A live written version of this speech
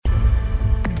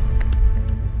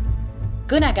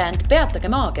Kõnekäänd Peatage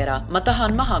maakera, ma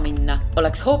tahan maha minna,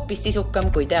 oleks hoopis sisukam,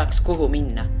 kui teaks, kuhu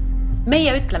minna.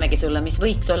 Meie ütlemegi sulle, mis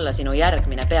võiks olla sinu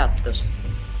järgmine peatus.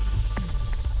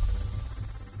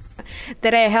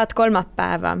 Tere, head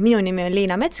kolmapäeva! Minu nimi on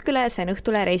Liina Metsküle, see on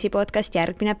Õhtule reisipodcast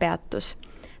Järgmine peatus.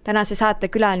 Tänase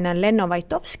saate külaline on Lenno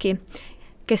Vaitovski,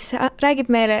 kes räägib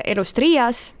meile elust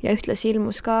Riias ja ühtlasi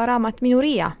ilmus ka raamat Minu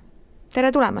Riia.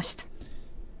 Tere tulemast!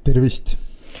 Tervist!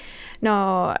 No,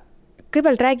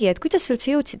 kõigepealt räägi, et kuidas sa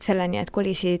üldse jõudsid selleni, et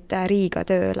kolisid Riiga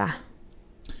tööle?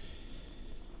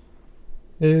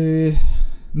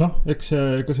 Eks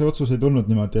see otsus ei tulnud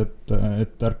niimoodi,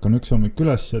 et ärkan üks hommik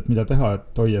üles, et mida teha,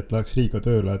 et läheks Riiga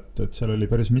tööle, et seal oli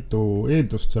päris mitu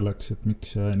eeldust selleks, et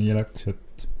miks see nii läks,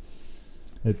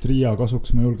 et Riia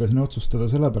kasuks ma julgesin otsustada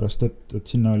sellepärast, et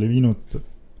sinna oli viinud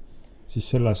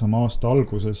siis selle sama aasta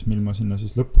alguses, mil ma sinna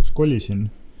siis lõpus kolisin,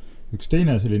 üks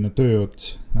teine selline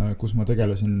tööots, kus ma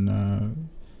tegelesin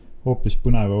hoopis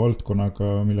põneva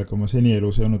valdkonnaga, millega ma seni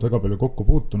elus ei olnud väga palju kokku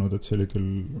puutunud, et see oli küll,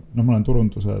 ma olen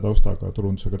turunduse taustaga,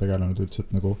 turundusega tegelenud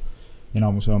üldiselt nagu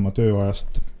enamuse oma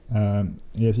tööajast.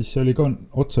 Ja siis see oli ka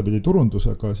otsapidi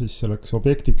turundusega, siis selleks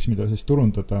objektiks, mida siis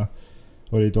turundada,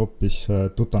 olid hoopis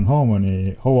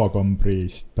Tutankhamoni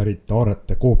hauakambrist pärit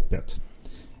aarete koopiad.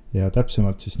 Ja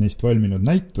täpsemalt siis neist valminud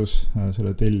näitus,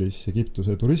 selle tellis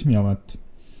Egiptuse turismiamet.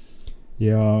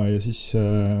 Ja siis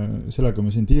sellega me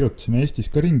siin tiirutasime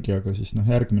Eestis ka ringi, aga siis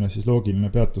järgmine siis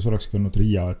loogiline peatus olekski olnud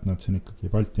Riia, et see on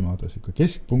ikkagi Baltimaade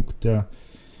keskpunkt ja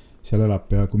seal elab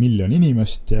peaaegu 1 miljon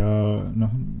inimest ja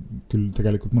küll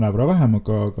tegelikult mõnevõrra vähem,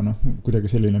 aga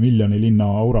kuidagi selline 1 miljoni linna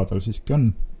aura tal siiski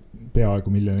on, peaaegu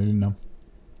 1 miljoni linna.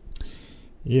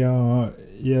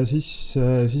 Ja siis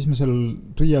me seal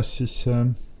Riias siis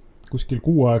kuskil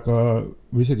 6 aega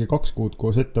või isegi 2 kuud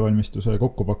koos ettevalmistuse ja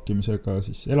kokkupakkimisega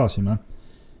siis elasime.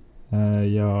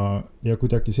 Ja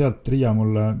kuidagi sealt Riia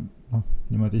mulle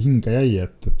niimoodi hinge jäi,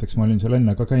 et eks ma olin seal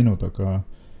enne ka käinud,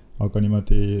 aga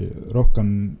niimoodi rohkem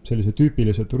sellise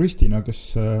tüüpilise turistina, kes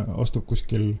astub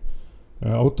kuskil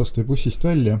autost või bussist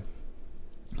välja,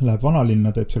 läheb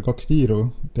vanalinna, teeb seal 2 tiiru,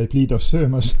 käib Liidos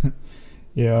söömas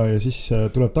ja siis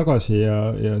tuleb tagasi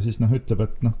ja siis ütleb,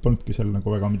 et polnudki seal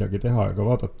nagu väga midagi teha ega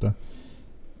vaadata.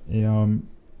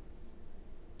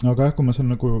 Aga kui ma seal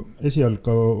nagu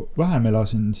esialgu vähem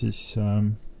elasin, siis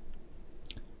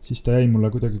ta jäi mulle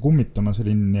kuidagi kummitama see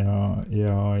linn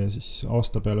ja siis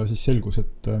aasta peale siis selgus,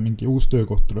 et mingi uus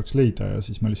töökoht tuleks leida ja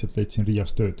siis ma lihtsalt leidsin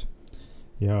Riias tööd.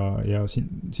 Ja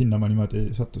sinna ma niimoodi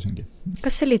sattusingi.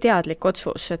 Kas see oli teadlik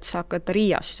otsus, et sa hakkad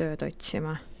Riias tööd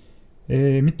otsima?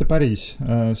 Mitte päris,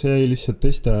 see jäi lihtsalt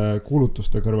teiste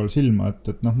kuulutuste kõrval silma,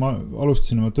 et ma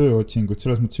alustasin oma tööotsingut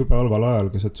selles mõttes jube halval ajal,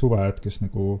 keset suve, et kes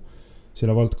nagu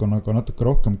selle valdkonnaga natuke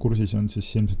rohkem kursis on, siis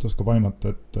ilmselt oskab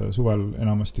aimata, et suvel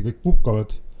enamasti kõik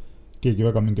puhkavad, keegi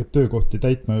väga mingeid töökohti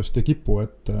täitma just ei kipu,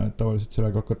 et tavaliselt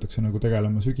sellega hakatakse nagu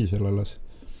tegelema sügisel alles.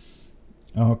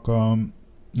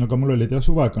 Aga mul olid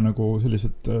suvega nagu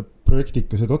sellised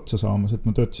projektikesed otsa saamas, et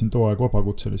ma töötasin too aeg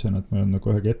vabakutselisena, et ma ei olnud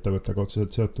nagu ühegi ettevõttega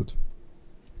otseselt seotud.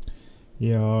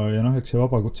 Ja eks see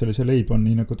vabakutselise leib on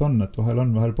nii nagu ta on, et vahel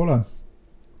on, vahel pole.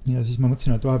 Ja siis ma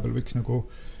mõtlesin, et vahepeal võiks nagu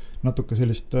natuke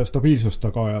sellist stabiilsust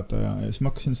taga ajada ja siis ma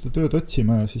hakkasin seda tööd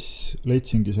otsima ja siis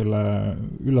leidsingi selle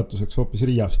üllatuseks hoopis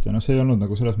Riiast ja see ei olnud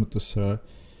nagu selles mõttes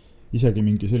isegi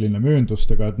mingi selline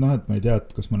mööndustega, et et ma ei tea,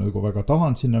 et kas ma nagu väga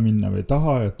tahan sinna minna või ei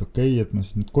taha, et okei, et ma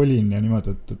siis nüüd kolin ja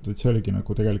niimoodi, et see oligi nagu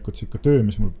tegelikult selline töö,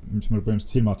 mis mul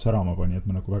põhimõtteliselt silmad särama pani, et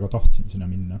ma nagu väga tahtsin sinna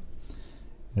minna.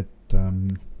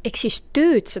 Ehk siis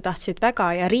tööd sa tahtsid väga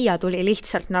ja Riia tuli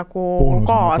lihtsalt nagu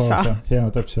kaasa. Hea,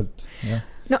 täpselt, jah.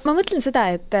 No ma mõtlen seda,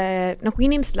 et kui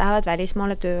inimesed lähevad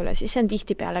välismaale tööle, siis see on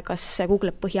tihtipeale kas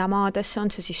Google Põhjamaadesse,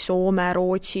 on see siis Soome,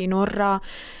 Rootsi, Norra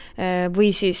või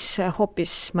siis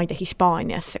hoopis, ma ei tea,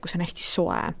 Hispaaniasse, kus on hästi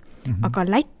soe. Aga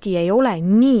Läti ei ole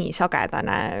nii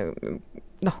sagedane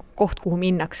koht, kuhu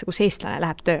minnakse, kus eestlane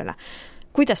läheb tööle.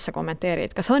 Kuidas sa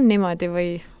kommenteerid? Kas on niimoodi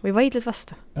või vaidled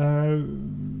vastu?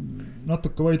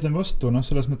 Natuke vaidlen vastu,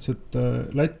 selles mõttes, et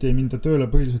Läti ei minda tööle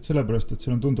põhiliselt sellepärast, et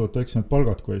seal on tunduvalt väiksemad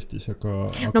palgad kui Eestis, aga...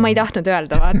 No ma ei tahtnud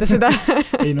öelda, vaata seda.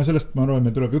 Ei, sellest ma arvan,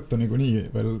 meil tuleb juttu niikuinii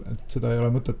veel, et seda ei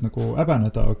ole mõtet nagu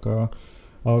häbeneda,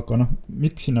 aga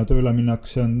miks sinna tööle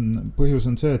minnakse, põhjus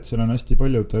on see, et seal on hästi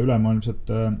paljude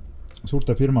ülemaailmsete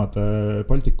suurte firmade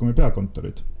Baltikumi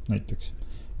peakontorid näiteks.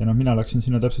 Ja mina läksin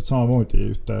sinna täpselt samamoodi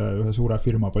ühe suure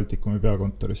firma Baltikumi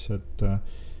peakontorisse,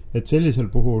 et sellisel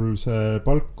puhul see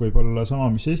palk võib olla sama,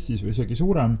 mis Eestis või isegi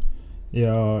suurem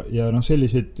ja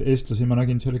selliseid eestlasi ma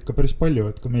nägin seal ikka päris palju,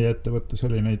 et ka meie ettevõttes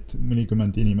oli neid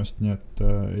mõnikümmend inimest, nii et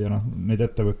neid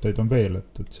ettevõtteid on veel,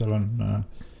 et seal on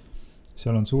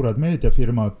seal on suured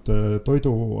meediafirmad,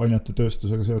 toiduainete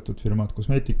tööstusega seotud firmad,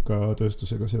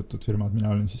 kosmeetikatööstusega seotud firmad, mina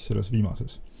olin siis selles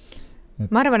viimases.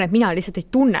 Ma arvan, et mina lihtsalt ei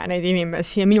tunne neid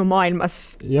inimesi ja minu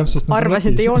maailmas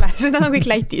arvasin, et ei ole, seda on kõik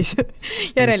Lätis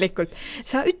järelikult.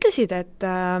 Sa ütlesid,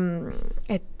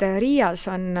 et Riias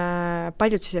on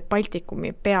paljud sellised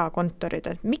Baltikumi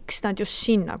peakontorid, et miks nad just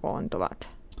sinna koonduvad?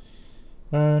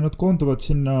 Nad koonduvad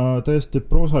sinna täiesti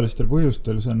proosalistel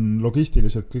põhjustel, see on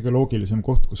logistiliselt kõige loogilisem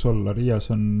koht, kus olla. Riias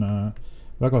on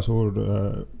väga suur,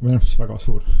 või noh, väga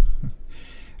suur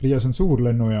Riias on suur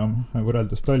lennujaam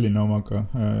võrreldes Tallinna omaga,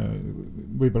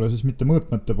 võib-olla siis mitte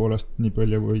mõõtmete poolest nii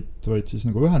palju, vaid siis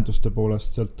nagu ühenduste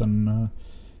poolest, sealt on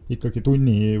ikkagi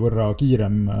tunni võrra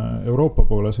kiirem Euroopa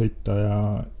poole sõita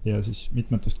ja siis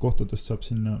mitmetest kohtadest saab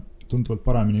sinna tunduvalt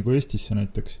paremini kui Eestisse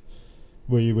näiteks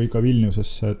või ka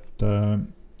Vilniusesse, et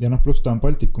ja noh, pluss ta on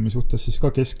Baltikumi suhtes siis ka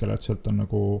keskel, et sealt on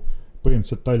nagu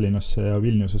põhimõtteliselt Tallinnasse ja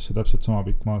Vilniusesse täpselt sama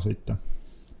pikk maa sõita.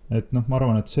 Et noh, ma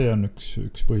arvan, et see on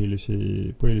üks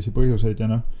põhilisi põhjuseid ja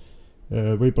noh,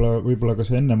 võib-olla ka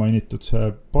see enne mainitud see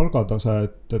palgatase,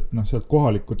 et noh, sealt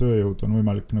kohalikku tööjõud on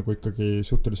võimalik nagu ikkagi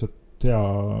suhteliselt hea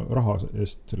raha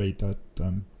eest leida,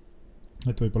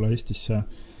 et võib-olla Eestisse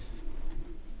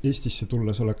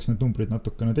tulles oleks need numbrid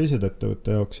natukene teised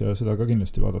ettevõtte jaoks ja seda ka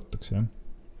kindlasti vaadatakse, jah.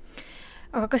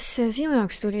 Aga kas sinu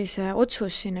jaoks tuli see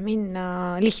otsus sinna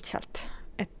minna lihtsalt?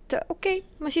 Et okei,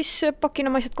 ma siis pakin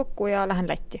oma asjad kokku ja lähen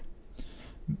Lätti.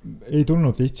 Ei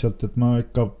tulnud lihtsalt, et ma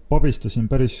ikka pabistasin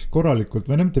päris korralikult,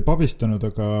 või mitte pabistanud,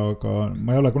 aga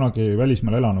ma ei ole kunagi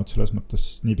välismaal elanud selles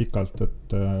mõttes nii pikalt,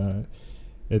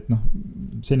 et noh,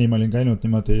 seni ma olin käinud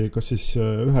niimoodi, kas siis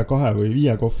 1, 2 või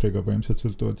 5 kohvriga põhimõtteliselt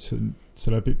sõltuvad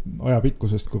selle aja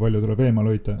pikkusest, kui palju tuleb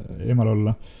eemal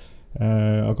olla.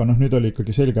 Aga noh, nüüd oli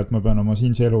ikkagi selge, et ma pean oma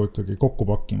siinse elu ikkagi kokku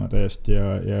pakkima täiesti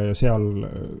ja seal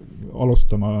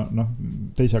alustama noh,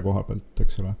 teise koha pealt,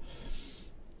 eks ole.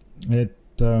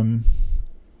 Et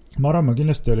ma arvan, ma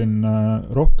kindlasti olin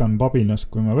rohkem pabinas,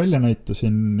 kui ma välja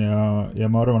näitasin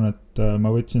ja ma arvan, et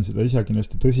ma võtsin seda ise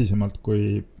kindlasti tõsisemalt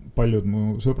kui paljud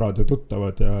mu sõbrad ja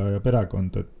tuttavad ja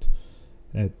perekond,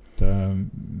 et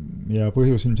ja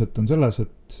põhjus ilmselt on selles,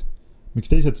 et miks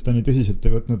teised seda nii tõsiselt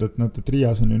ei võtnud, et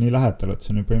Riias on ju nii lähedal, et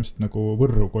see on ju põhimõtteliselt nagu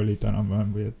Võrru kolida enam-vähem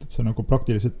või et see nagu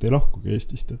praktiliselt ei lahkugi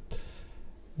Eestist,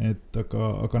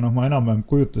 aga noh, ma enam-vähem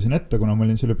kujutasin ette, kuna ma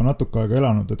olin seal juba natuke aega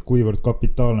elanud, et kuivõrd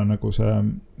kapitaalne nagu see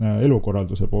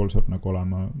elukorralduse pool saab nagu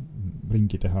olema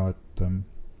ringi teha, et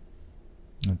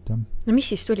jah. No mis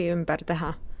siis tuli ümber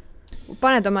teha?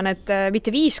 Paned oma need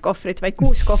mitte 5 kohvrit, vaid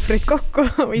 6 kohvrit kokku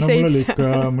või 7?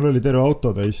 Mul oli terve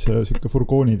auto täis, siuke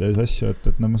furgooni täis asju,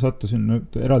 et no ma sattusin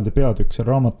nüüd eraldi peatükk seal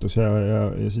raamatus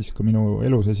ja siis ka minu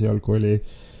elus esialgu oli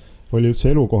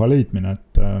üldse elukoha leidmine,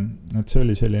 et see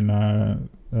oli selline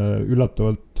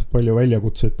üllatavalt palju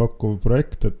väljakutseid pakkuv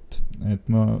projekt, et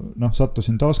ma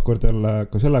sattusin taaskord jälle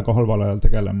ka sellega halval ajal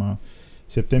tegelema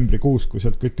septembrikuus, kui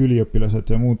sealt kõik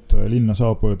üliõpilased ja muud linna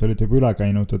saabujad olid juba üle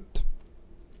käinud, et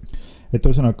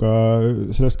ühesõnaga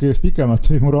sellest kõigest pikemalt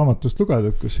või mu raamatust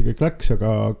lugeda, et kus see kõik läks,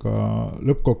 aga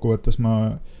lõppkokkuvõttes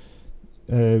ma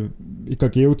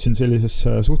ikkagi jõudsin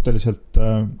sellisesse suhteliselt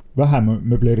vähem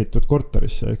möbleeritud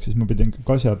korterisse, ehk siis ma pidin kõik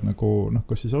asjad nagu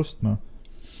kas siis ostma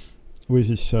või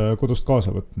siis kodust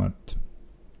kaasa võtma, et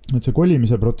see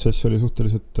kolimise protsess oli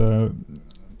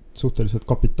suhteliselt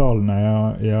kapitaalne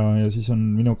ja siis on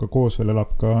minuga koos veel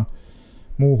elab ka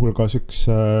muuhulgas üks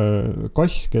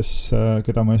kass,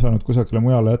 keda ma ei saanud kusagile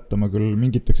mujale jätta, ma küll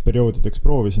mingiteks perioodideks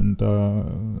proovisin ta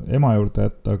ema juurde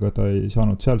jätta, aga ta ei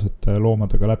saanud sealsete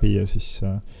loomadega läbi ja siis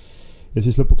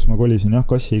lõpuks ma kolisin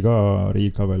kassi ka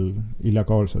Riiga veel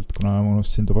illegaalselt, kuna ma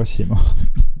unustasin ta passima.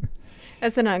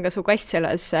 Sõnaga su kass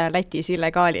elas Lätis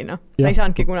illegaalina. Ta ei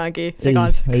saanudki kunagi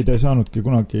legaalseks. Ei, ta ei saanudki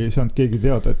kunagi, ei saanud keegi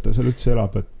teada, et ta seal üldse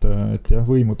elab, et jah,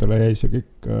 võimudele jäi see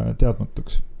kõik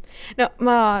teadmatuks. No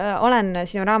ma olen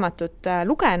sinu raamatut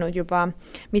lugenud juba,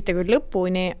 mitte küll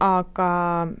lõpuni, aga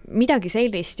midagi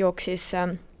sellist jooksis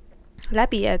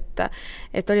läbi,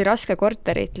 et oli raske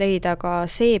korterit leida ka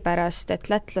seepärast, et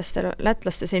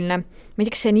lätlaste selline, ma ei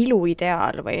tea, kas see on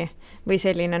iluideaal või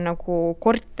selline nagu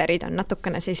korterid on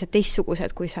natukene sellised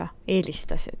teistsugused, kui sa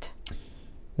eelistasid.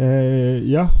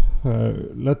 Jah,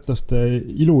 lätlaste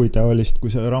iluideaalist, kui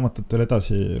see raamatut veel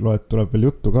edasi loed, tuleb veel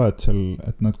juttu ka, et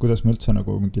kuidas me üldse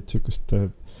nagu mingit sükest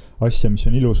asja, mis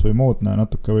on ilus või moodne,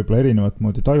 natuke võib-olla erinevat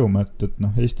moodi tajume, et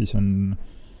Eestis on,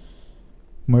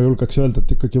 ma julgeks öelda,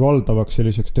 et ikkagi valdavaks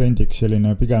selliseks trendiks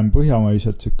selline pigem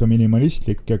põhjamaiselt sükke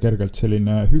minimalistlik ja kergelt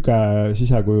selline hüge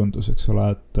sisekujundus, eks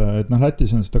ole, et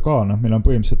Lätis on seda ka, meil on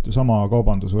põhimõtteliselt ju sama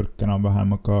kaubandusvõrk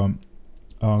enam-vähem,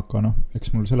 aga noh,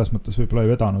 eks mul selles mõttes võib-olla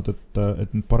ei vedanud, et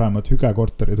need paremad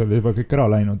hügekorterid oli juba kõik ära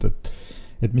läinud,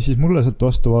 et mis siis mulle sealt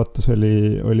vastu vaatas,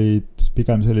 olid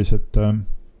pigem sellised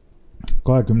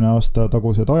 20 aasta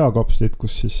tagused ajakapslid,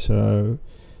 kus siis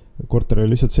korter oli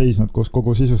lihtsalt seisnud koos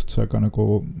kogu sisustusega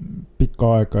nagu pikka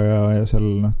aega ja seal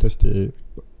noh, tõesti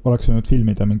oleks võinud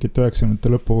filmida mingit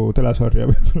 90. lõpu telesarja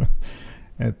võib-olla.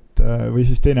 Või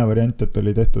siis teine variant, et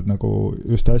oli tehtud nagu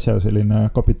just äsja selline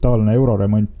kapitaalne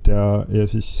euroremont ja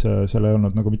siis seal ei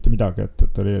olnud nagu mitte midagi,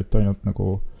 et oli ainult nagu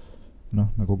noh,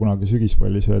 nagu kunagi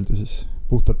sügispallis öeldi siis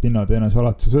puhtad pinnad ja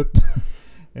enesealatsused.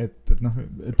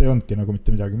 et ei olnudki nagu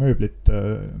mitte midagi,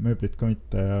 mööblit ka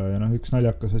mitte ja noh, üks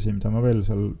naljakas asi, mida ma veel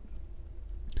seal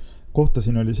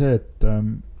kohtasin, oli see, et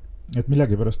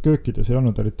millegipärast köökides ei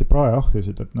olnud eriti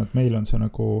praeahjusid, et meil on see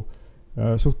nagu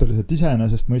suhteliselt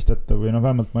iseenesest mõistetav või noh,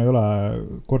 vähemalt ma ei ole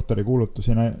korteri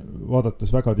kuulutusi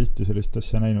vaadates väga tihti sellist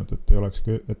asja näinud,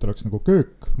 et oleks nagu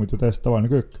köök, muidu täiesti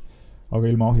tavaline köök, aga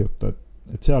ilma ahjuta,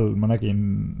 et seal ma nägin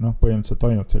noh, põhimõtteliselt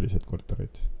ainult sellised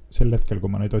korterid sel hetkel,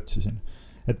 kui ma neid otsisin.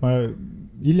 Et ma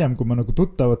hiljem, kui ma nagu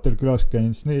tuttavatel külas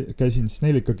käisin, siis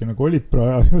neil ikkagi nagu olid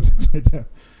praeahjud,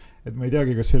 et ma ei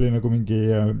teagi, kas see oli nagu mingi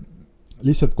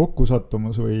lihtsalt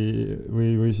kokkusattumus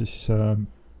või siis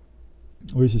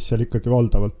seal ikkagi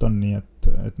valdavalt on nii,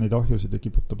 et neid ahjusid ei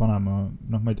kiputa panema,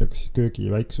 noh, ma ei tea, kas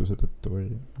köögi väiksuse tõttu või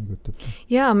tõttu.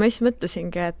 Jaa, ma just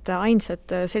mõtlesingi, et ainsad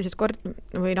sellised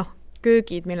või noh,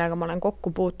 köögid, millega ma olen kokku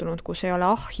puutunud, kus ei ole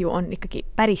ahju, on ikkagi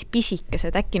päris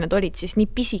pisikesed, äkki nad olid siis nii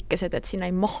pisikesed, et sinna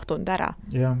ei mahtunud ära.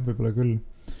 Jah, võib-olla küll.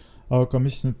 Aga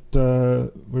mis nüüd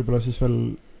võib-olla siis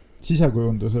veel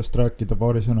sisekujundusest rääkida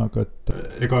paari sõnaga, et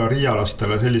ega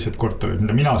riialastele sellised korterid,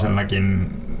 mida mina seal nägin,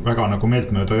 väga nagu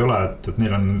meeltmööda ei ole, et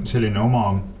neil on selline oma,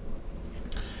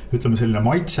 ütleme selline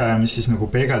maitse, mis siis nagu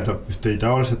peegeldab ühte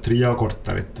ideaalset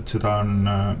riiakorterit, et seda on,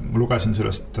 ma lugesin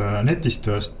sellest netist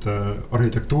ühest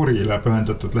arhitektuurile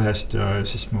pühendatud lehest ja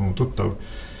siis mu tuttav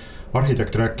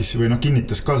arhitekt rääkis või noh,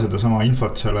 kinnitas ka seda sama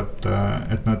infot seal,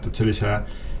 et sellise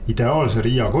ideaalse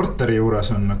Riia korteri juures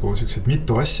on nagu sellised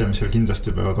mitu asja, mis seal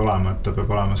kindlasti peavad olema, et ta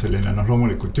peab olema selline noh,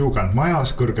 loomulikult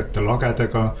jugendmajas, kõrgete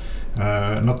lagedega,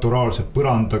 naturaalse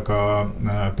põrandaga,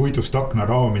 puidust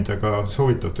aknaraamidega,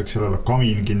 soovitatakse seal olla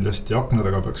kamin kindlasti,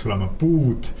 aknadega peaks olema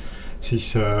puud,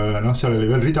 siis noh, seal oli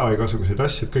veel rida igasuguseid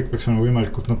asju, et kõik peaks olema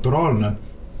võimalikult naturaalne.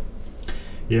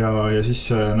 Ja siis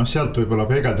noh, sealt võib-olla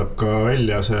peegeldab ka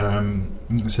välja see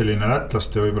selline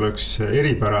lätlaste võib-olla üks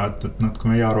eripära, et noh,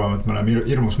 kui meie arvame, et me oleme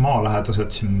hirmus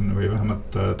maalähedased siin või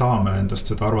vähemalt tahame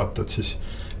endast seda arvata, et siis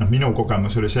noh, minu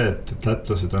kogemus oli see, et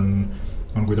lätlased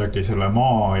on kuidagi selle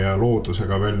maa ja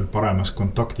loodusega veel paremas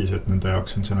kontaktis, et nende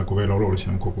jaoks on see nagu veel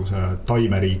olulisem kogu see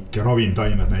taimeriik ja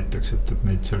ravimtaimed näiteks, et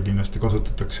neid seal kindlasti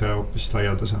kasutatakse hoopis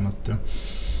laialdasemalt.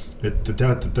 Et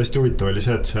jah, et hästi huvitav oli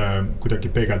see, et see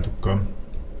kuidagi peegeldub ka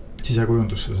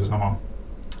sisekujundusse see sama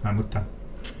mõte.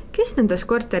 Kes nendes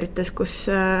korterites,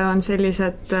 kus on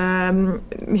sellised,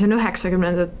 mis on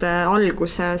 90ndate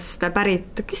algusest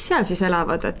pärit, kes seal siis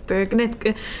elavad, et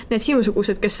need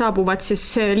sinusugused, kes saabuvad siis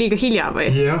liiga hilja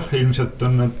või? Jah, ilmselt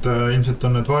on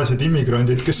need vaesed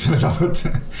immigrandid, kes seal elavad.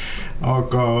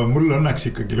 Aga mul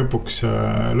õnneks ikkagi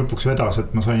lõpuks vedas,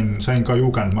 et ma sain ka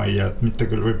jugendmajja, et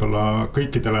mitte küll võib-olla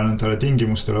kõikidele nendele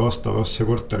tingimustele vastavasse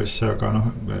korterisse, aga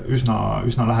noh, üsna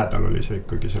lähedal oli see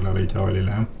ikkagi sellele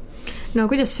ideaalile, jah. No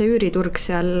kuidas see üüriturg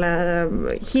seal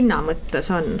hinna mõttes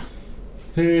on?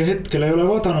 Hetkel ei ole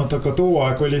vaadanud, aga too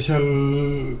aeg oli seal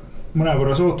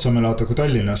mõnevõrra soodsam elada kui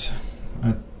Tallinnas.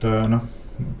 Et noh,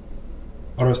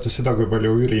 arvestades seda, kui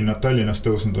palju üürihinnad Tallinnas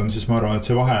tõusnud on, siis ma arvan,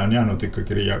 et see vahe on jäänud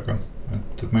ikkagi Riiaga.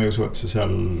 Et ma ei usu, et see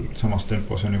seal samas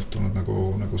tempos on juhtunud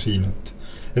nagu siin.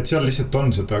 Et seal lihtsalt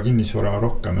on seda kinnisvara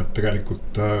rohkem, et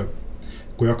tegelikult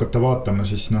kui hakata vaatama,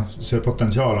 siis noh, see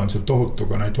potentsiaal on seal tohutu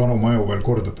ka neid vanu maju veel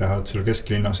korda teha, et seal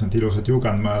kesklinnas need ilusad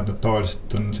jugendmajad, need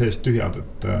tavaliselt on seest tühjad,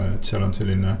 et seal on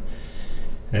selline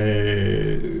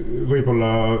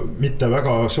võib-olla mitte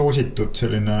väga soositud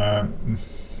selline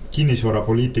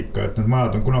kinnisvarapoliitika, et need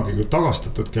majad on kunagi küll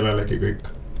tagastatud kellelegi kõik,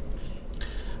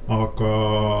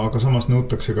 aga samas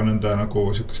nõutakse ka nende nagu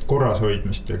sellist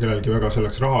korrashoidmist ja kellelgi väga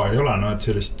selleks raha ei ole, no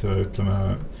et sellist,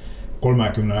 ütleme,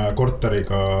 30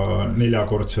 korteriga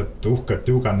 4-kordset uhket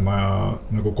jugendmaja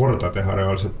nagu korda teha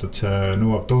reaalselt, et see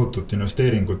nõuab tohutut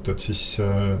investeeringut, et siis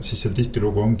seal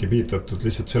tihtilugu ongi piirdatud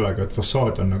lihtsalt sellega, et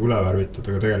fassaad on nagu üle värvitud,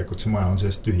 aga tegelikult see maja on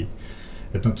seest tühi.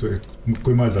 Et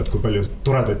kui mõelda, et kui palju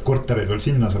toredaid kortereid veel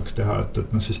sinna saaks teha, et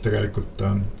siis tegelikult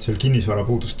seal kinnisvara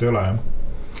puudust ei ole, jah.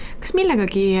 Kas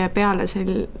millegagi peale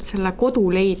selle kodu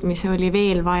leidmise oli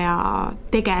veel vaja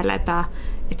tegeleda,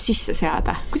 et sisse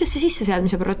seada? Kuidas see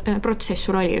sisseseadmise protsess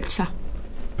sul oli üldse?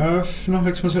 Noh,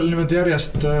 eks ma seal niimoodi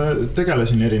järjest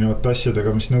tegelesin erinevate asjadega,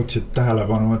 mis nõudsid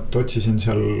tähelepanu, et otsisin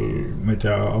seal, ma ei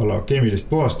tea, ala keemilist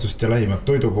puhastust ja lähimat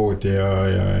toidupoodi ja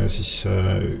siis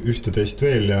ühte teist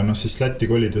veel ja noh, siis Lätti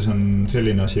kolides on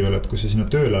selline asi veel, et kui sa sinna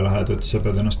tööle lähed, et sa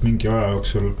pead ennast mingi aja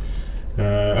jooksul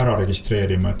ära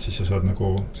registreerima, et siis sa saad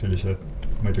nagu sellise,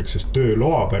 ma ei tea, kas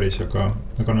tööloa päris, aga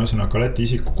no ühesõnaga Läti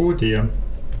isikukoodi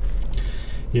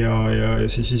ja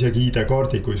siis isegi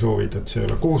ID-kaardi, kui soovid, et see ei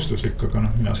ole kohustuslik, aga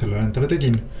noh, mina selle endale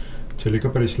tegin. See oli ka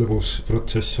päris lõbus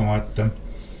protsess oma ette.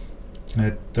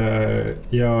 Et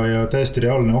ja täiesti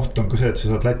reaalne oht on ka see, et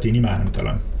sa saad Läti nime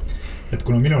endale. Et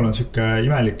kuna minul on siuke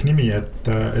imelik nimi, et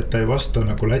ta ei vasta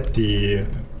nagu Läti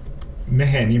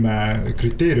mehe nime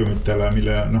kriteeriumitele,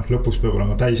 mille noh, lõpus peab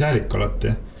olema täishäälik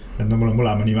alati. Et no mul on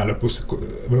mõlema nime lõpus,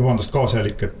 või vabandust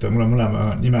kaashäälik, et mul on mõlema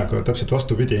nimega täpselt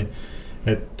vastupidi.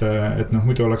 Et noh,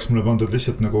 muidu oleks mulle pandud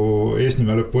lihtsalt nagu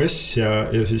eesnime lõppu S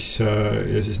ja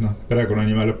siis noh, perekonna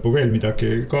nime lõppu veel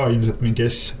midagi ka ilmselt mingi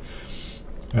S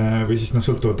või siis noh,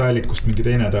 sõltuvalt häälikust mingi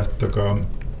teine täht, aga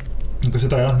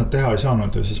seda jah, nad teha ei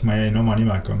saanud ja siis ma jäin oma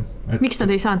nimega. Miks nad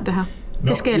ei saanud teha?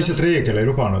 No, lihtsalt reegel ei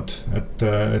lubanud,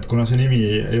 et kuna see nimi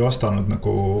ei vastanud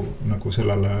nagu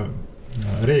sellele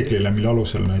reeglile, mille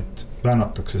alusel neid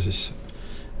väänatakse siis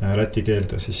läti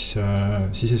keelde, siis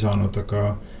ei saanud,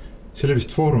 aga see oli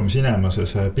vist Foorum Cinemase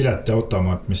see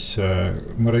piletiautomaat, mis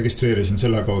ma registreerisin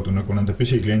selle kaudu nagu nende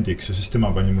püsikliendiks ja siis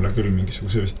tema pani mulle küll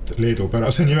mingisuguse vist Leedu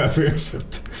pärase nime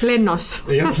põhimõtteliselt. Lennos.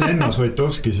 Jah, Lennos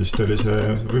Vaitovskis vist oli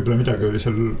see, võib-olla midagi oli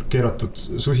seal keeratud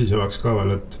susisevaks ka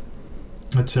veel,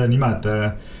 et see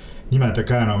nimede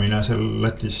käänamine seal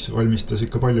Lätis valmistas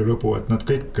ikka palju lõbu, et nad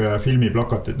kõik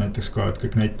filmiplakatid näiteks ka, et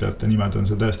kõik näitajate nimed on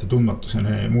seal täiesti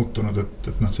tundmatuseni muutunud, et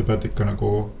nad sa pead ikka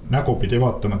nagu nägupidi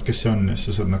vaatama, et kes see on ja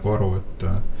siis sa saad nagu aru, et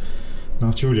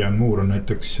noh, Julian Moore on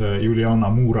näiteks Juliana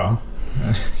Moora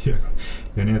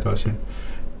ja nii edasi.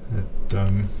 Et,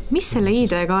 mis selle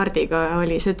ID-kaardiga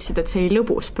oli? Sa ütlesid, et see oli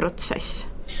lõbus protsess.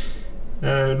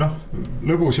 Noh,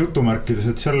 lõbus jutumärkides,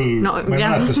 et seal ma ei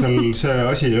mäleta, seal see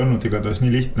asi ei olnud igatahes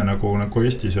nii lihtne nagu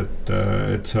Eestis, et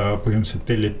sa põhimõtteliselt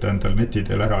tellite endal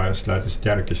netiteel ära ja siis lähed lihtsalt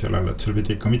järgi sellele, et seal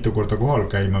pidi ikka mitu korda kohal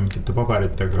käima mingite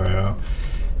paberitega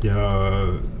ja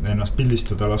ennast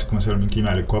pildistada laskma seal mingi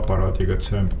imeliku aparaadiga, et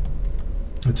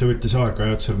see võttis aega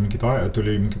ja et seal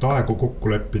tuli mingid aegu kokku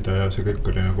leppida ja see kõik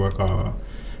oli nagu väga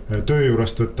töö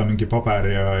juurest võtta mingi paber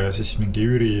ja siis mingi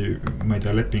ma ei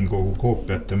tea, lepingu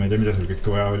koopiat ja ma ei tea, mida seal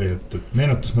kõike vaja oli, et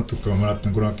meenutas natuke, ma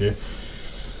mäletan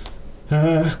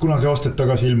kunagi aastaid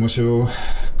tagasi ilmus ju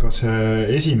ka see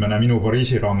esimene Minu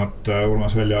Pariisi raamat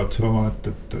Urmas Väljaotsa oma,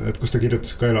 et kus ta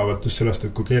kirjutas ka elavalt just sellest,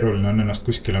 et kui keeruline on ennast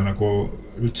kuskile nagu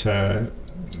üldse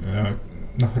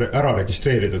noh, ära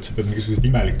registreerida, et sa pead mingisugused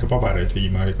imelikke pabereid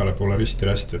viima igale poole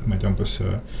risti-rästi, et ma ei tea, umbes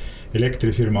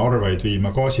elektrifirma arveid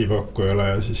viima gaasipakkujale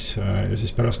ja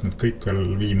siis pärast need kõik veel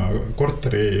viima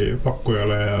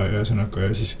korteripakkujale ja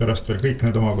siis pärast veel kõik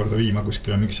need omakorda viima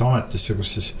kuskile mingisse ametisse,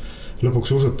 kus siis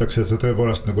lõpuks usutakse, et sa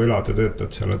tõepoolest nagu elad ja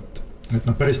töötad seal, et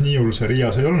noh, päris nii hull see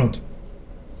Riias ei olnud,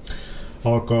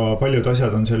 aga paljud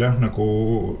asjad on seal jah, nagu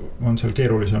on seal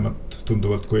keerulisemad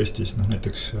tunduvalt kui Eestis, noh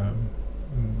näiteks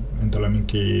endale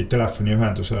mingi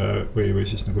telefoniühenduse või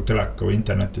siis nagu teleka või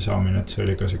interneti saamine, et see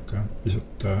oli ka siuke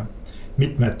pisut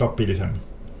mitmeetapilisem.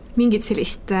 Mingid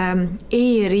sellist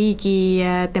e-riigi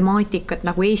temaatikat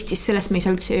nagu Eestis, sellest me ei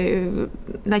saa üldse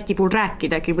Läti puhul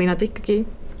rääkidagi või nad ikkagi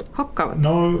hakkavad?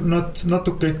 No nad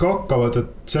natuke ikka hakkavad,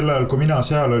 et sel ajal, kui mina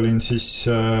seal olin,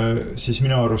 siis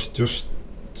minu arust just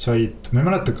said, ma ei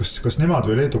mäleta, kas nemad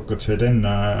või leedukad said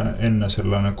enne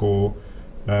selle nagu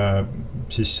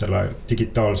siis selle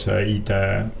digitaalse ID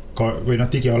või noh,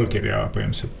 digiallkirja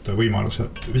põhimõtteliselt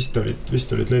võimalused vist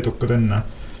olid leedukad enne,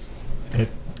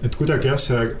 et kuidagi jah,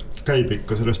 see käib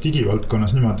ikka selles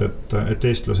digivaldkonnas niimoodi, et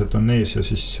eestlased on ees ja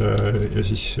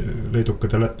siis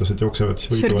leedukad ja lätlased jooksevad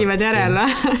sürgivad järele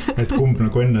et kumb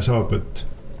nagu enne saab, et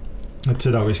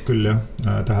seda võis küll jah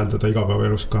täheldada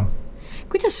igapäevaelus ka.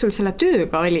 Kuidas sul selle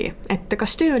tööga oli? Et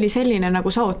kas töö oli selline nagu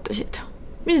sa ootasid?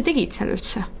 Mida tegid seal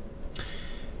üldse?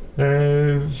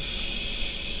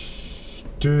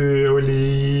 Töö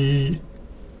oli,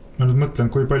 ma nüüd mõtlen,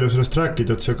 kui palju sellest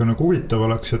rääkida, et see ka nagu huvitav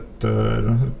oleks, et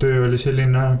töö oli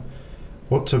selline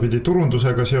otsapidi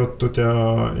turundusega seotud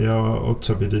ja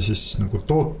otsapidi siis nagu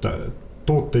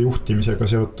toote juhtimisega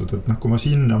seotud, et kui ma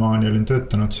sinnamaani olin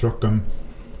töötanud, siis rohkem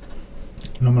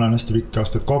ma olen hästi pikki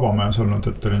aastaid kaubamajas olnud,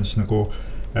 et olin siis nagu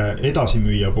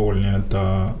edasimüüja pool nii-öelda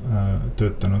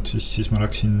töötanud, siis ma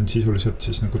läksin sisuliselt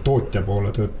siis nagu tootja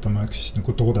poole töötama, ehk siis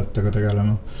nagu toodetega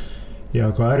tegelema. Ja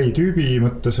ka äritüübi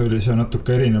mõttes oli see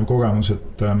natuke erinev kogemus,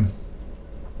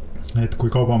 et kui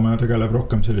kaubamaja tegeleb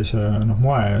rohkem sellise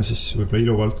moe ja siis võib-olla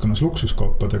iluvaldkonnas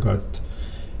luksuskaupadega,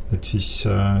 et siis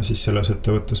selles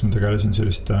ettevõttes ma tegelesin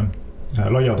selliste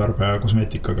laiatarbeja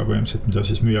kosmeetikaga põhimõtteliselt, mida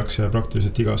siis müüakse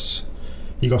praktiliselt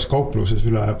igas kaupluses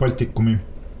üle Baltikumi.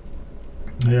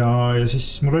 Ja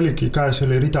siis mul oligi käes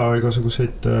oli rida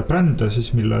igasuguseid brände,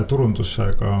 siis mille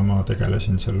turundusega ma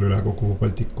tegelesin seal üle kogu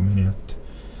Baltikumi, nii et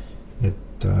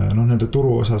nende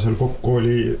turuosa seal kokku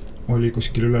oli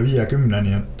kuskil üle 50,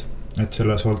 nii et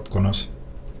selles valdkonnas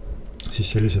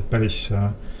siis sellised päris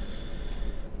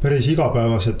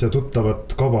igapäevased ja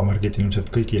tuttavad kaubamärgid ilmselt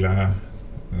kõigile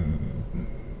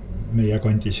meie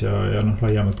kandis ja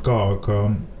laiemalt ka,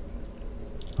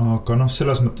 aga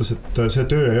selles mõttes, et see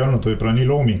töö ei olnud võib-olla nii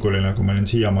loominguline, kui ma olin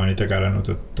siiamaani tegelenud,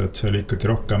 et see oli ikkagi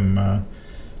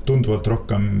tunduvalt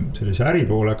rohkem sellise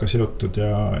äripoolega seotud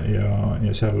ja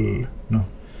seal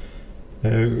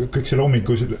kõik see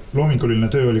loominguline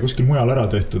töö oli kuskil mujal ära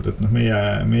tehtud, et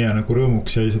meie nagu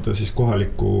rõõmuks jäi seda siis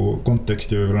kohaliku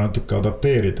konteksti võib-olla natuke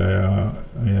adapteerida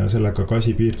ja sellega ka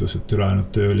asi piirdus, et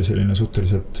ülejäänud töö oli selline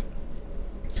suhteliselt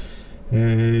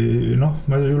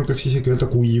ma julgeks isegi öelda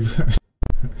kuiv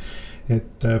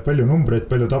et palju numbreid,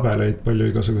 palju tabeleid, palju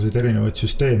igasuguseid erinevaid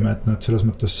süsteeme, et selles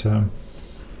mõttes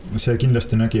see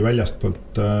kindlasti nägi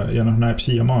väljastpoolt ja näeb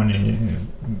siiamaani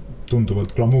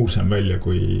tunduvalt glamuursem välja,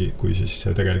 kui siis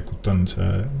tegelikult on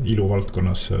see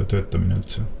iluvaldkonnas töötamine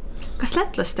üldse. Kas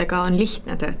lätlastega on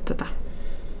lihtne töötada?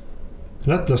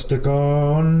 Lätlastega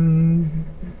on,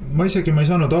 ma ei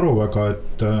saanud aru väga,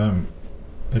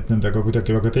 et nendega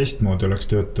kuidagi väga teistmoodi oleks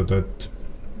töötada, et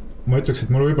ma ütleks,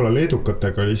 et mul võib-olla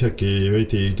leedukatega oli isegi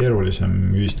veidi keerulisem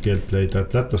ühist keelt leida,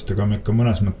 et lätlastega me ikka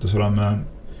mõnes mõttes oleme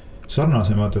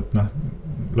sarnasemad, et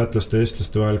lätlaste ja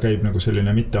eestlaste vahel käib nagu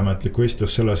selline mitteametlik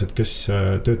võistlus selles, et kes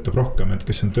töötab rohkem, et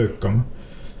kes on töökam.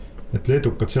 Et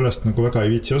leedukad sellest nagu väga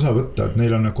ei viitsi osa võtta, et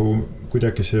neil on nagu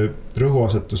kuidagi see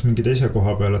rõhuasetus mingi teise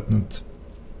koha peal, et nad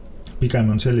pigem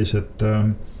on sellised,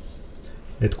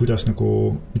 et kuidas nagu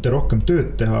mitte rohkem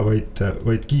tööd teha,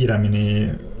 vaid kiiremini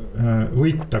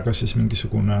võita, kas siis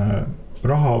mingisugune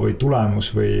raha või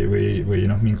tulemus või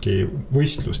mingi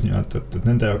võistlus nii-öelda, et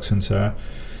nende jaoks on see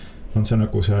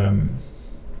nagu see,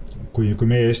 kui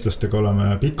meie eestlastega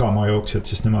oleme pikamaa jooksjad,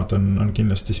 siis nemad on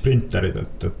kindlasti sprinterid,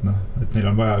 et neil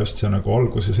on vaja just see nagu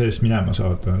alguse sees minema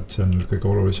saada, et see on kõige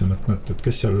olulisem, et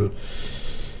kes seal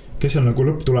nagu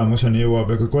lõpptulemuseni jõuab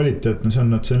ja kui kvaliteetne see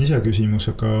on ise küsimus,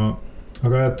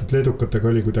 aga et leedukatega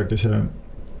oli kuidagi see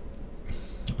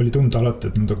oli tunda alati,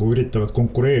 et nad nagu üritavad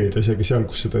konkureerida isegi seal,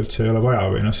 kus seda üldse ei ole vaja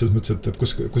või selles mõttes, et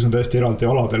kus on täiesti eraldi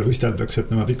aladel võisteldakse,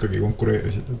 et nemad ikkagi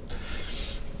konkureerisid.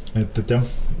 Et jah,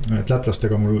 et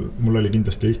lätlastega mul oli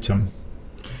kindlasti lihtsam.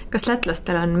 Kas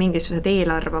lätlastel on mingisugused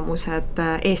eelarvamused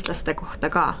eestlaste kohta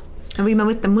ka? Võime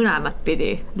võtta mõlemat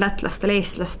pidi, lätlastel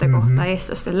eestlaste kohta,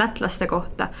 eestlastel lätlaste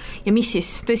kohta ja mis siis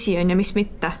tõsi on ja mis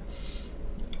mitte?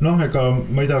 Ega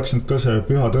ma ei tahaks nüüd ka see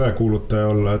püha tõe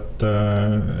kuulutaja olla, et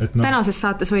tänases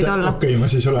saates võid olla. Okei, ma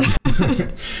siis olen.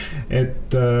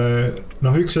 Et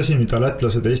üks asi, mida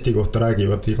lätlased Eesti kohta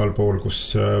räägivad igal pool,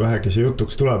 kus vähegi see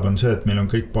jutuks tuleb, on see, et meil on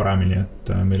kõik paremini,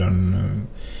 et meil on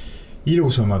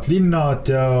ilusamad linnad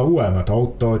ja uuemad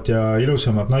autod ja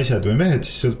ilusamad naised või mehed,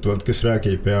 siis sõltuvalt, kes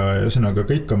räägib ja ühesõnaga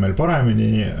kõik on meil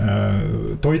paremini,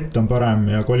 toit on parem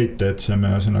ja kvaliteetsem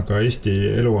ja ühesõnaga Eesti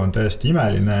elu on täiesti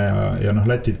imeline ja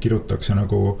Lätid kirutakse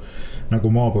nagu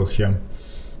maapõhja.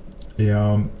 Ja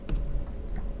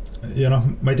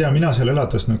ma ei tea, mina seal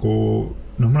elades nagu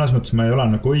mõnes mõttes ma ei ole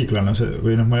nagu õiglane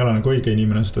või ma ei ole nagu õige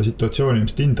inimene seda situatsiooni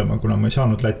ilmselt hindama, kuna ma ei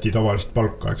saanud Läti tavalist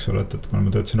palka, eks ole, et kuna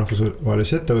ma töötasin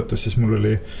rahvusvahelises ettevõttes, siis mul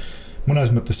oli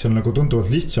mõnes mõttes seal nagu tunduvalt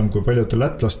lihtsam kui paljudel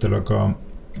lätlastel, aga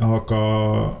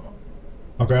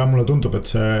jah, mulle tundub, et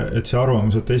see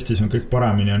arvamus, et Eestis on kõik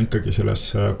paremini, on ikkagi selles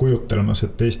kujutelmas,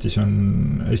 et Eestis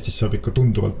saab ikka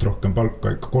tunduvalt rohkem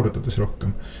palka, ikka kordades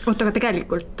rohkem. Oota, aga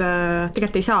tegelikult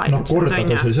ei saa.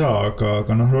 Kordades ei saa,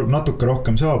 aga natuke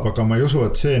rohkem saab, aga ma ei usu,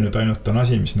 et see nüüd ainult on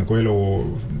asi, mis nagu elu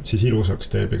siis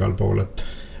ilusaks teeb igal pool, et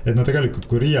tegelikult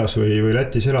kui Riias või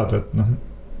Lätis elada, et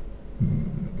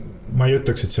ma ei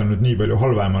ütleks, et see on nüüd nii palju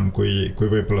halvem on, kui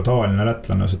võib-olla tavaline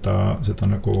lätlane seda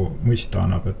nagu mõista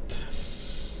annab, et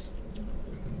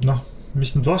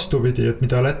mis nüüd vastupidi, et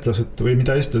mida lätlased või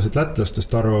mida eestlased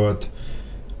lätlastest arvavad,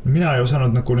 mina ei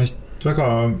osanud nagu neist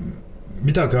väga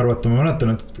midagi arvata, ma mäletan,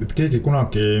 et keegi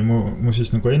kunagi mu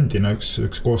siis nagu endine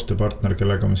üks koostööpartner,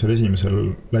 kellega me seal esimesel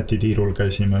Läti tiirul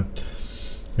käisime,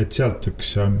 et sealt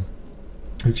üks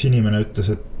inimene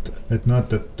ütles,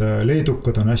 et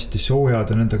leedukad on hästi soojad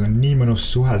ja nendega on nii mõnus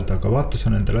suhelda, aga vaata sa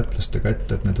nende lätlastega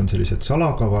ette, et need on sellised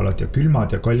salakavalad ja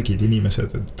külmad ja kalgid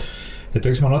inimesed, et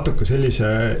eks ma natuke sellise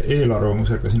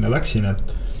eelarvamusega sinna läksin,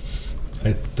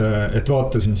 et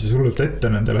vaatasin siis hullult ette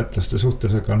nende lätlaste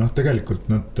suhtes, aga noh, tegelikult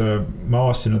ma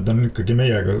avastasin, et on ikkagi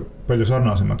meiega palju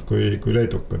sarnasemad kui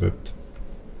leedukad,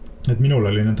 et minul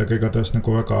oli nendega igatahes nagu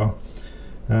väga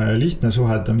lihtne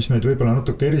suhelda, mis meid võib-olla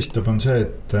natuke eristab, on see,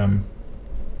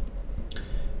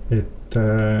 et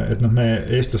noh, me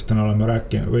eestlastena oleme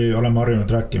rääkinud või oleme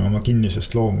harjunud rääkima oma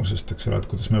kinnisest loomusest, eks ole, et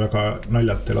kuidas me väga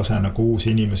naljalt ei lase nagu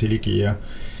uusi inimesi ligi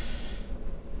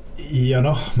ja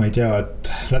noh, ma ei tea,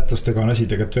 et lätlastega on asi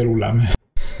tegelikult veel hullem.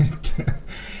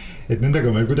 et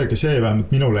nendega meil kuidagi see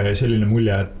vähemalt minule jäi selline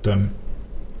mulje,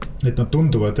 et nad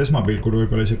tunduvad esmapilgul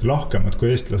võib-olla isegi lahkemad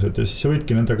kui eestlased ja siis sa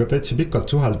võidki nendega täitsa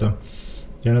pikalt suhelda.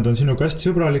 Ja nad on sinuga hästi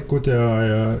sõbralikud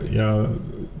ja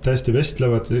täiesti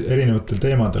vestlevad erinevatel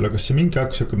teemadel, aga see mingi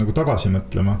aeg hakkad nagu tagasi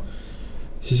mõtlema,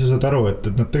 siis sa saad aru, et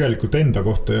nad tegelikult enda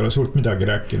kohta ei ole suurt midagi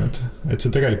rääkinud. Et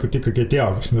sa tegelikult ikkagi ei tea,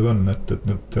 kes nad on,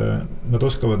 et nad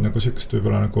oskavad nagu sellist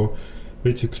võib-olla nagu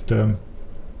veitsikest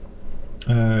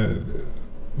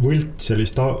võlt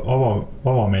sellist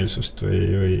avameelsust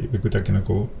või kuidagi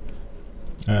nagu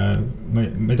ma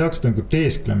ei tahaks seda nagu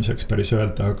teesklemiseks päris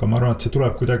öelda, aga ma arvan, et see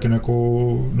tuleb kuidagi nagu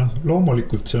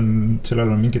loomulikult, sellel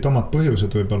on mingid omad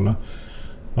põhjused võib-olla,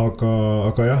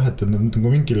 aga jah, et nagu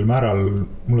mingil määral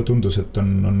mulle tundus, et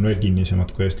on veel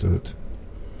kinnisemad kui eestlased.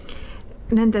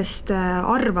 Nendest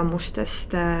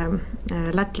arvamustest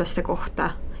lätlaste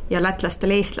kohta ja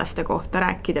lätlastel eestlaste kohta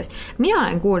rääkides, mina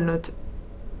olen kuulnud,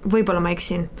 võib-olla ma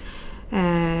eksin,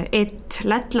 et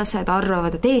lätlased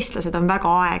arvavad, et eestlased on väga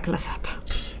aeglased.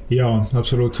 Jaa,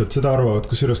 absoluutselt, seda arvavad,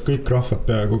 kusjuures kõik rahvad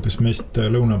peaaegu, kes meist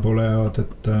lõuna poole jäävad,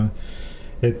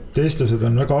 et eestlased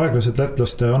on väga aeglased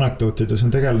lätlaste anekdootides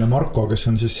on tegeline Marko, kes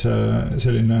on siis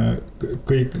selline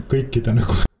kõikide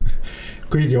nagu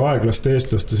kõigi aeglaste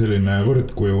eestlaste selline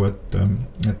võrdkuju, et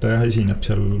ta jah esineb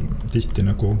seal tihti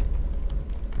nagu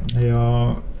ja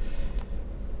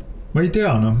ma ei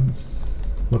tea,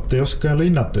 Vot ei oska jälle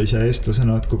hinnata ise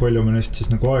eestlasena, et kui palju me neist siis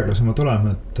nagu aeglasemad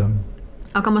oleme, et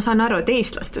aga ma saan aru, et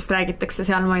eestlastest räägitakse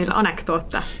seal meil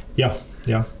anekdoote. Jah,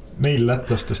 meil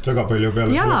lätlastest väga palju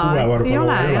peale Kuuevarba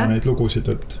loo ei ole neid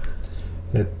lugusid,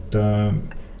 et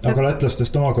aga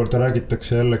lätlastest omakorda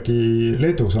räägitakse jällegi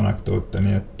Leedus anekdoote,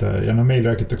 nii et ja meil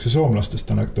räägitakse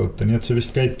soomlastest anekdoote, nii et see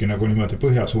vist käibki nagu niimoodi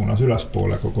põhjasuunas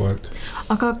ülespoole kogu aeg.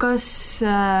 Aga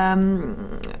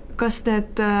kas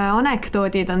need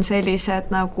anekdoodid on sellised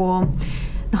nagu,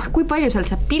 kui palju seal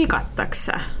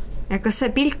pilgatakse ja kas see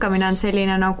pilkamine on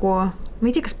selline nagu, ma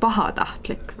ei tea, kas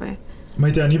pahatahtlik või? Ma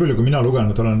ei tea, nii palju kui mina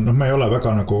lugenud olen, ma ei ole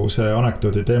väga nagu see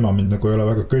anekdoodi teema mind nagu ei ole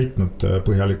väga köitnud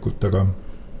põhjalikult, aga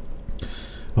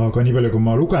nii palju kui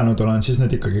ma lugenud olen, siis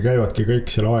need ikkagi käivadki kõik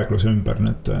selle aegluse ümber,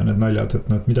 need naljad, et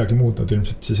nad midagi muud nad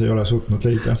ilmselt siis ei ole suutnud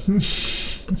leida.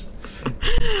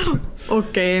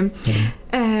 Okei.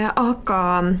 Aga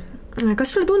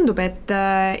kas sulle tundub, et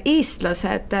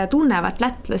eestlased tunnevad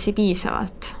lätlasi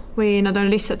piisavalt või nad on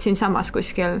lihtsalt siin samas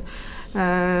kuskil,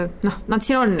 nad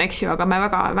siin on, eks ju, aga me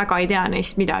väga ei tea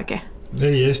neist midagi?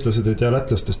 Ei, eestlased ei tea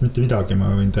lätlastest mitte midagi,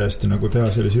 ma võin täiesti nagu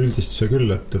teha sellise üldistuse küll,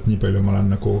 et nii palju ma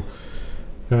olen nagu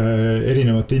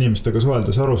erinevate inimestega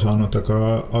suheldes aru saanud,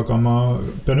 aga ma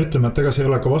pean ütlema, et ega see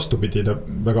ei ole ka vastupidi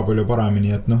väga palju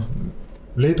paremini, et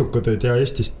leedukad ei tea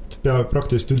Eestist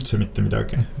praktiliselt üldse mitte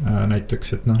midagi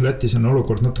näiteks, et Lätis on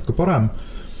olukord natuke parem,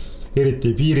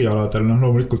 eriti piirialadel,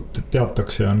 loomulikult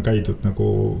teatakse ja on käidud nagu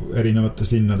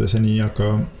erinevates linnades ja nii,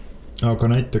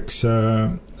 aga näiteks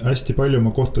hästi palju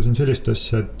ma kohtasin sellist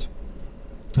asja,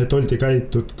 et oldi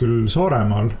käidud küll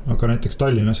Saaremaal, aga näiteks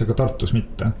Tallinnas ega Tartus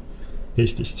mitte,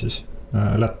 Eestist siis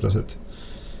lätlased.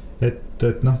 Et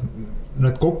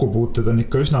need kokkupuuted on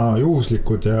ikka üsna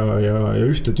juhuslikud ja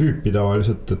ühte tüüpi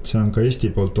tavaliselt, et see on ka Eesti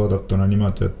poolt vaadatuna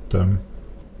niimoodi,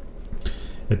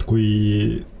 et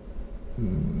kui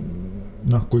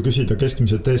küsida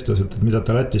keskmiselt eestlaselt, et mida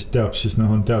ta Lätist teab, siis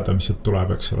on teada, mis sealt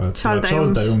tuleb, eks ole.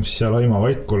 Saldajums ja Laima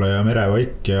Vaikule ja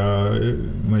Merevaik ja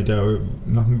ma ei tea,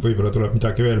 võib-olla tuleb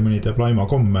midagi veel, mõni teab Laima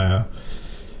komme ja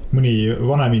mõni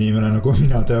vanem inimene nagu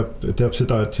mina teab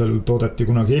seda, et seal toodeti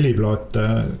kunagi heliplaate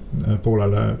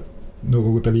poolele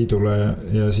Nõukogude Liidule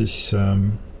ja siis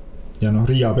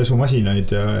Riia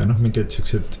pesumasinaid ja mingeid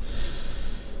sellised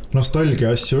nostalgia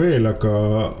asju veel,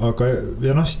 aga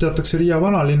siis teatakse Riia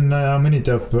vanalinna ja mõni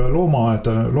teab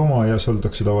loomaaias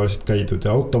oldakse tavaliselt käidud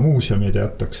ja automuuseumi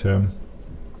teatakse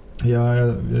ja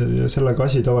sellega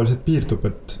asi tavaliselt piirdub,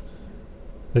 et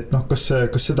kas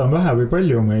seda on vähe või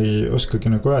palju, me ei oskagi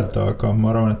nagu öelda, aga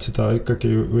ma arvan, et seda ikkagi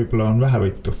võib-olla on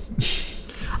vähevõitu.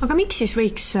 Aga miks siis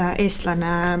võiks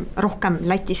eestlane rohkem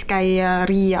Lätis käia,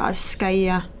 Riias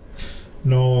käia?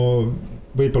 No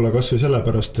võib-olla kas või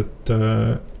sellepärast,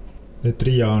 et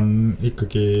Riia on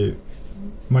ikkagi,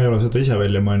 ma ei ole seda ise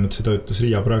välja mõelnud, seda ütles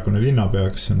Riia praegune linnapea,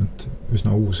 kes on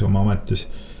üsna uus oma ametis,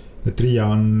 et Riia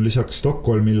on lisaks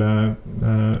Stockholmile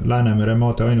Läänemere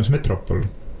maade ainus metropol.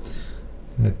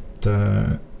 Et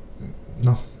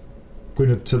noh, kui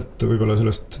nüüd sealt võib-olla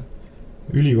sellest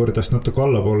ülikordast natuke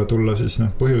allapoole tulla, siis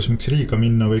põhjus, miks Riiga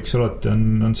minna võiks alati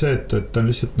on see, et ta on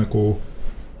lihtsalt nagu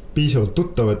piisavalt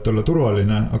tuttav, et olla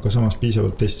turvaline, aga samas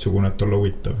piisavalt teistsugune, et olla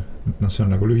huvitav. Et see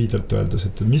on nagu lühidalt öeldes,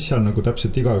 et mis seal nagu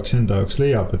täpselt igaüks enda jaoks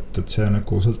leiab, et see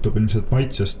nagu sõltub ilmselt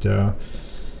maitsest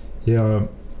ja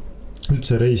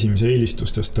üldse reisimise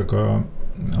eelistustest,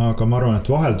 aga ma arvan,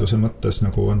 et vahelduse mõttes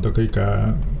nagu on ta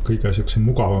kõige siukse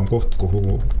mugavam koht,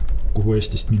 kuhu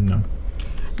Eestist minna.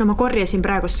 No ma korjasin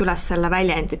praegust üles selle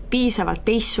väljend, et piisavalt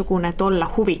teistsugune, et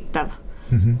olla huvitav.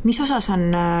 Mis osas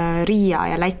on Riia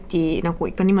ja Läti nagu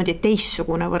ikka niimoodi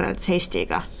teistsugune võrreldes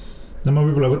Eestiga? No ma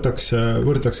võib-olla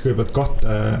võrdlaks kõigepealt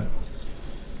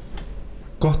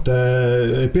kahte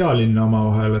pealinna oma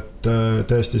vahel, et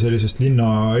täiesti sellisest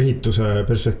linna ehituse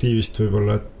perspektiivist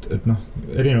võib-olla, et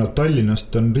erinevalt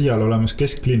Tallinnast on Riial olemas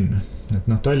kesklinn.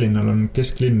 Et Tallinnal on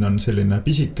kesklinn on selline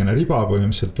pisikene riba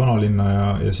põhimõtteliselt vanalinna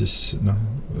ja siis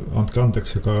andke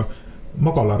andeks, aga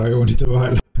magalarajoonide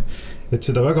vahel. Et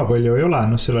seda väga palju ei ole,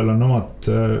 sellel on omad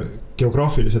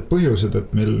geograafilised põhjused,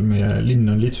 et meie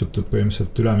linn on litsutud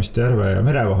põhimõtteliselt Ülemiste järve ja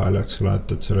mere vahel, eks ole,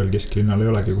 et sellel kesklinnal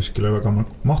ei olegi kuskile väga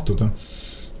mahtuda.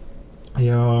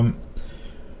 Ja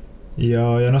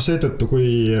seetõttu, kui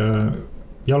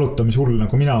jalutamishull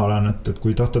nagu mina olen, et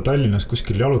kui tahta Tallinnas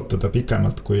kuskil jalutada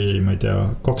pikemalt kui, ma ei tea,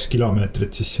 2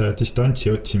 kilomeetrit, siis see distantsi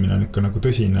otsimine on ikka nagu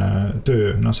tõsine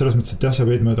töö. Selles mõttes, et jah, sa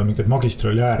võid mööda mingit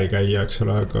magistraljääri käia, eks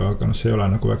ole, aga see ei ole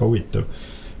nagu väga huvitav.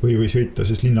 Või sõita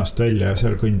siis linnast välja ja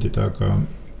seal kõndida, aga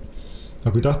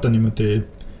kui tahta niimoodi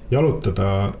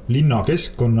jalutada linna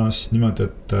keskkonnas niimoodi,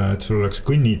 et sul oleks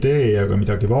kõnnitee ja ka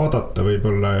midagi vaadata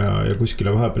võib-olla ja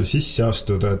kuskile vahepeal sisse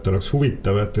astuda, et oleks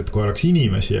huvitav, et kui oleks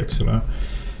inimesi, eks ole.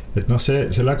 Et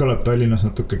see lägaleb Tallinnas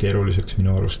natuke keeruliseks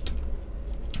minu arust.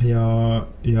 Ja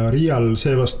Riial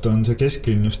seevastu on see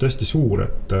kesklinn just hästi suur,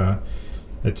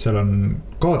 et seal on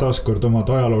ka taaskord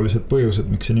omad ajaloolised põhjused,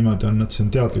 miks see niimoodi on, et see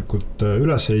on teadlikult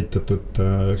üles ehitatud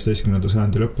 19.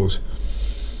 sajandi lõpus.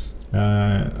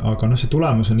 Aga see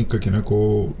tulemus on ikkagi nagu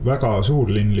väga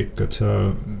suurlinlik, et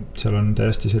seal on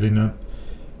täiesti selline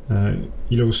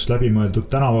ilus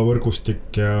läbimõeldud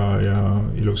tänavavõrgustik ja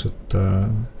ilusad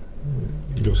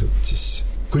siis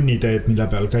kõnniteed, mille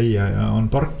peal käia ja on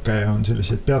parke ja on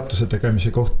selliseid peatuse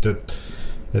tegemise kohti,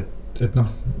 et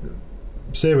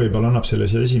see võib-olla annab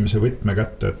sellise esimese võtme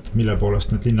kätte, et mille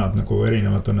poolest need linnad nagu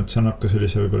erinevad on, et see annab ka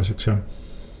sellise võib-olla siukse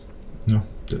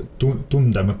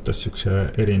tunde mõttes siukse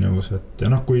erinevus, et ja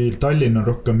kui Tallinn on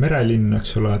rohkem merelinn,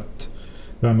 eks ole, et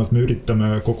vähemalt me üritame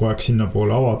kogu aeg sinna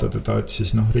poole avada teda, et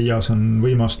siis Riias on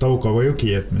võimas Taugava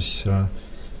jõgi, et mis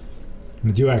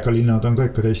need jõega linnad on ka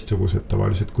ikka teistsugused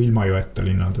tavaliselt kui ilma jõeta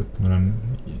linnad, et ma olen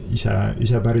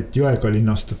ise pärit jõega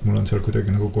linnast, et mul on seal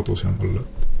kuidagi nagu kodusem olla.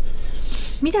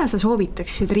 Mida sa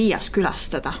soovitaksid Riias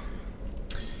külastada?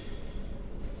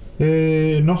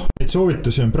 Neid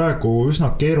soovitusi on praegu üsna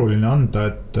keeruline anda,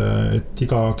 et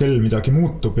iga kell midagi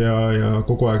muutub ja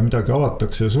kogu aeg midagi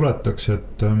avatakse ja suletakse,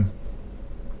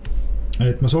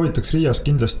 et ma soovitaks Riias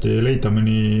kindlasti leida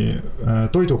mõni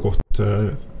toidukoht,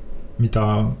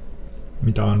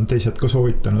 mida on teised ka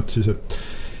soovitanud siis,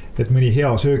 et mõni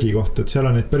hea söögikoht, et seal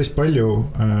on neid päris palju,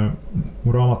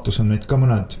 mu raamatus on neid ka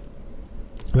mõned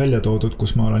välja toodud,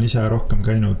 kus ma olen ise rohkem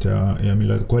käinud ja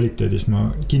mille kvaliteedis ma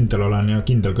kindel olen ja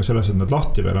kindel ka selles, et nad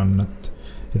lahti veel on, et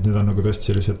need on nagu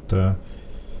tõesti sellised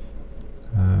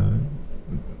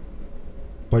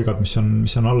paigad, mis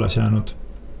on alles jäänud.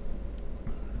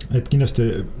 Et kindlasti,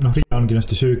 Riia on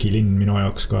kindlasti söögilinn minu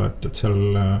jaoks ka, et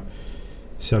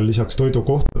seal lisaks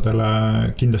toidukohtadele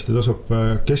kindlasti tasub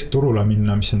keskturule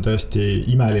minna, mis on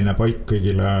täiesti imeline paik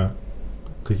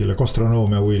kõigile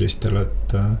gastronoomia huvilistele,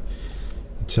 et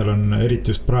seal on,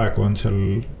 eriti just praegu on seal,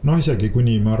 isegi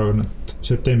kuni ma arvan, et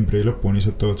septembri lõpuni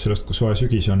sõltuvad sellest, kui soe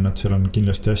sügis on, et seal on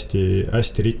kindlasti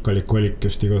hästi rikkalik valik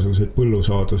just igasuguseid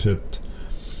põllusaadusid.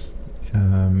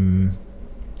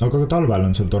 Aga ka talvel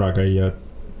on seal tore käia, et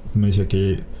ma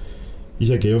isegi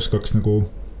ei oskaks nagu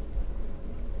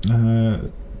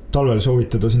talvel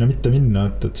soovitada sinna mitte minna,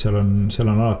 et seal on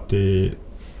alati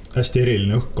hästi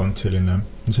eriline õhkkond selline,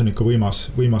 see on ikka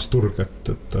võimas turg, et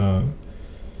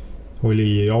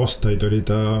aastaid oli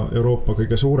ta Euroopa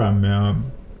kõige suurem ja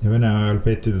Vene ajal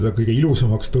peeti teda kõige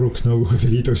ilusamaks turuks Nõukogude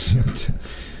Liidus,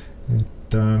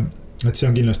 et et see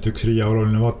on kindlasti üks Riia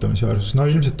oluline vaatamisväärsus. No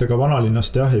ilmselt ega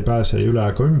vanalinnast ei pääse ei üle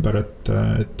ega ümber, et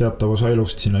teatav osa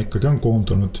elust sinna ikkagi on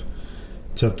koondunud.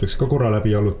 Sealt võiks ka korra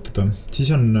läbi jalutada.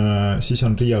 Siis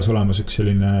on Riias olemas üks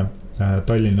selline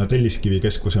Tallinna Telliskivi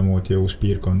keskuse moodi uus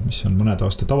piirkond, mis on mõned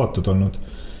aastad avatud olnud,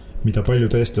 mida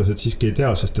paljud eestlased siiski ei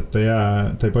tea, sest et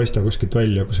ta ei paista kuskilt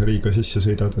välja, kui sa Riiga sisse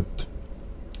sõidad, et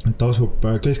ta asub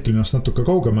kesklinnast natuke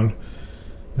kaugemal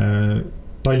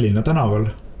Tallinna tänaval,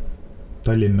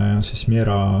 Tallinna ja siis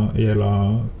Miera-Eela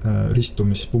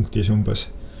ristumispunktis umbes.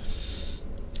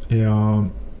 Ja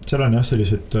seal on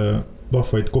sellised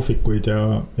vahvaid kohvikuid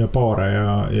ja baare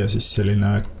ja siis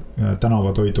selline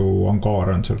tänavatoidu angaar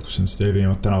on seal, kus on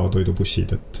erinevad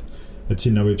tänavatoidubussid, et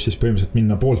sinna võib siis põhimõtteliselt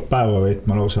minna poolt päeva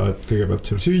veetma lausa, et kõigepealt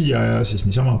seal süüa ja siis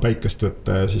niisama päikest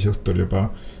võtta ja siis õhtul juba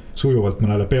sujuvalt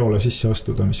mõnele peole sisse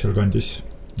astuda, mis seal kandis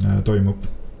toimub.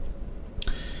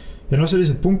 Ja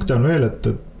sellised punkte on veel,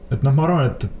 et ma arvan,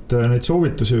 et neid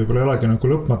soovitusi võib-olla ei olegi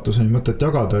nagu lõpmatuseni mõtet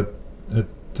jagada,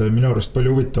 et minu arust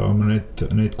palju huvitavam on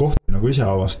neid kohti nagu ise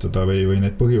avastada või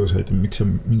neid põhjuseid, miks sa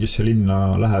mingisse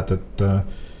linna lähed, et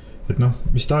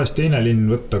mis tahes teine linn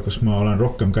võtta, kus ma olen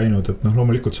rohkem käinud, et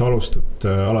loomulikult sa alustad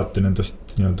alati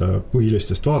nendest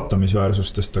põhilistest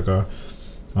vaatamisväärsustest,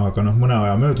 aga mõne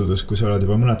aja möödudes, kui sa oled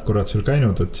juba mõned korrad seal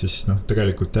käinud, et siis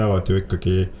tegelikult jäävad ju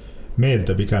ikkagi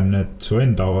meelde pigem need su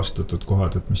enda avastatud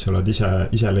kohad, et mis sa oled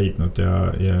ise leidnud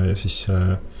ja siis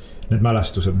need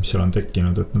mälestused, mis seal on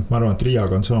tekkinud, et ma arvan, et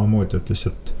Riiaga on samamoodi, et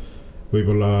lihtsalt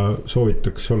võib-olla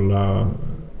soovitaks olla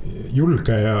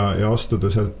julge ja astuda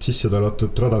sealt sisse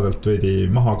talatud radadelt veidi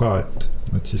maha ka,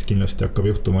 et siis kindlasti hakkab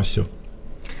juhtuma asju.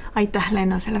 Aitäh,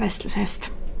 Lenno, selle vestluse eest.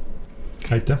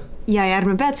 Aitäh. Ja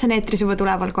järgmine Peats on eetris juba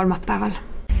tuleval kolmapäeval.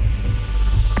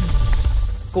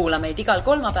 Kuula meid igal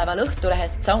kolmapäeval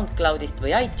Õhtulehest, SoundCloudist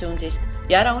või iTunesist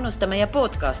ja ära unusta meie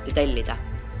podcasti tellida.